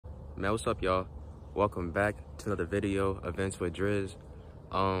Man, what's up, y'all? Welcome back to another video, Events with Driz.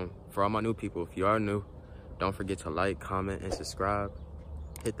 For all my new people, if you are new, don't forget to like, comment, and subscribe.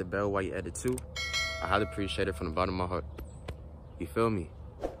 Hit the bell while you edit too. I highly appreciate it from the bottom of my heart. You feel me?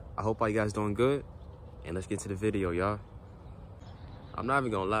 I hope all you guys doing good, and let's get to the video, y'all. I'm not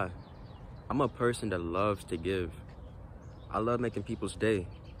even gonna lie. I'm a person that loves to give. I love making people's day,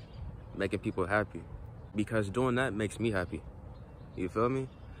 making people happy, because doing that makes me happy. You feel me?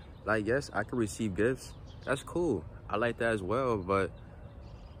 Like, yes, I can receive gifts. That's cool. I like that as well, but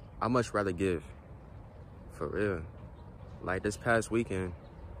I much rather give. For real. Like this past weekend,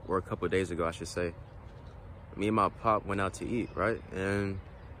 or a couple of days ago, I should say, me and my pop went out to eat, right? And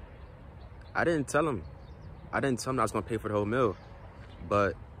I didn't tell him I was gonna pay for the whole meal.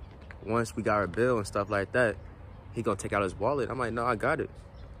 But once we got our bill and stuff like that, he gonna take out his wallet. I'm like, no, I got it,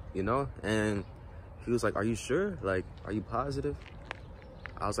 you know? And he was like, are you sure? Like, are you positive?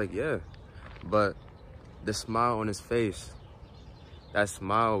 I was like, yeah. But the smile on his face, that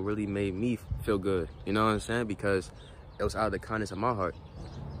smile really made me feel good. You know what I'm saying? Because it was out of the kindness of my heart.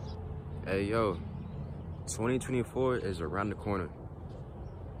 Hey, yo, 2024 is around the corner.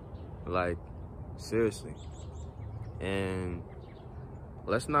 Like, seriously. And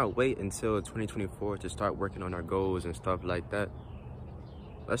let's not wait until 2024 to start working on our goals and stuff like that.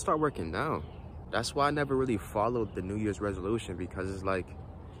 Let's start working now. That's why I never really followed the New Year's resolution, because it's like,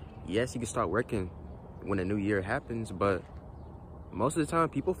 yes, you can start working when a new year happens, but most of the time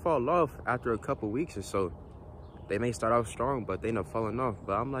people fall off after a couple weeks or so. They may start off strong, but they end up falling off.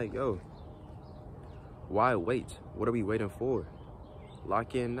 But I'm like, yo, why wait? What are we waiting for?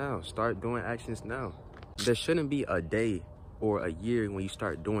 Lock in now. Start doing actions now. There shouldn't be a day or a year when you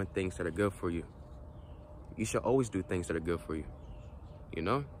start doing things that are good for you. You should always do things that are good for you. You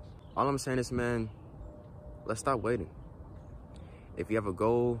know? All I'm saying is, man, let's stop waiting. If you have a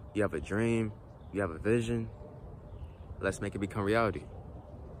goal, you have a dream, you have a vision, let's make it become reality.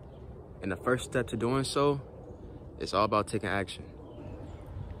 And the first step to doing so, it's all about taking action.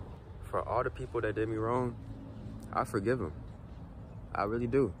 For all the people that did me wrong, I forgive them. I really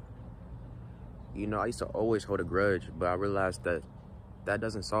do. You know, I used to always hold a grudge, but I realized that that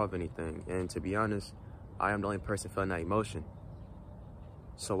doesn't solve anything. And to be honest, I am the only person feeling that emotion.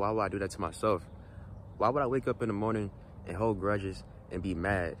 So why would I do that to myself? Why would I wake up in the morning and hold grudges and be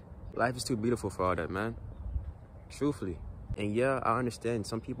mad? Life is too beautiful for all that, man. Truthfully. And yeah, I understand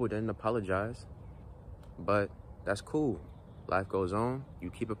some people didn't apologize, but that's cool. Life goes on. You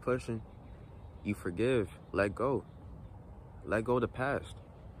keep it pushing. You forgive. Let go. Let go of the past.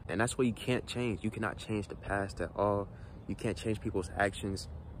 And that's what you can't change. You cannot change the past at all. You can't change people's actions.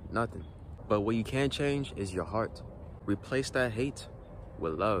 Nothing. But what you can change is your heart. Replace that hate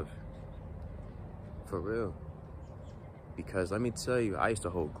with love. For real. Because let me tell you, I used to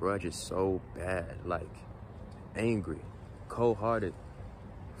hold grudges so bad. Like, angry, cold-hearted.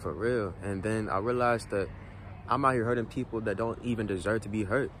 For real. And then I realized that I'm out here hurting people that don't even deserve to be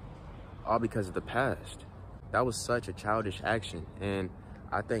hurt. All because of the past. That was such a childish action. And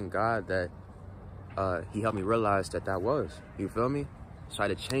I thank God that he helped me realize that that was. You feel me? So I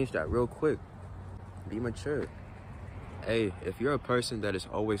had to change that real quick. Be mature. Hey, if you're a person that is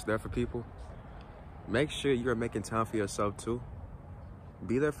always there for people, make sure you're making time for yourself too.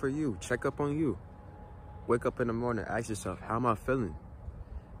 Be there for you. Check up on you. Wake up in the morning, ask yourself, how am I feeling?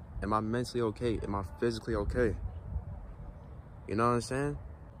 Am I mentally okay? Am I physically okay? You know what I'm saying?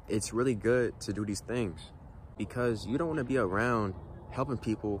 It's really good to do these things because you don't want to be around helping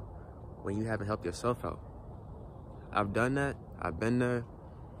people when you haven't helped yourself out. I've done that. I've been there.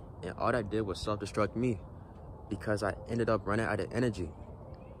 And all that did was self-destruct me because I ended up running out of energy.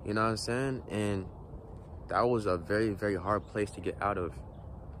 You know what I'm saying? And that was a very, very hard place to get out of.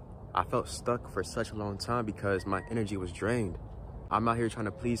 I felt stuck for such a long time because my energy was drained. I'm out here trying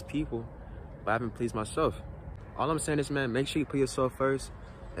to please people, but I haven't pleased myself. All I'm saying is, man, make sure you put yourself first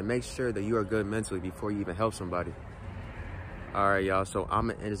and make sure that you are good mentally before you even help somebody. All right, y'all, so I'm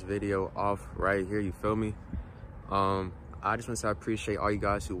gonna end this video off right here, you feel me? I just want to say I appreciate all you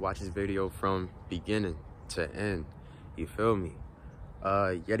guys who watch this video from beginning to end, you feel me?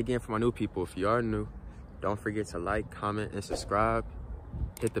 Yet again, for my new people, if you are new, don't forget to like, comment, and subscribe.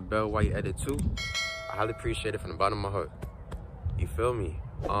 Hit the bell while you edit too. I highly appreciate it from the bottom of my heart. You feel me?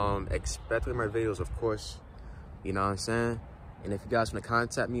 Expect my videos, of course. You know what I'm saying? And if you guys want to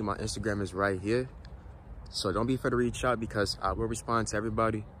contact me, my Instagram is right here. So don't be afraid to reach out because I will respond to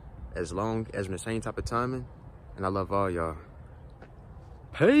everybody as long as we're in the same type of timing. And I love all y'all.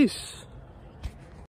 Peace.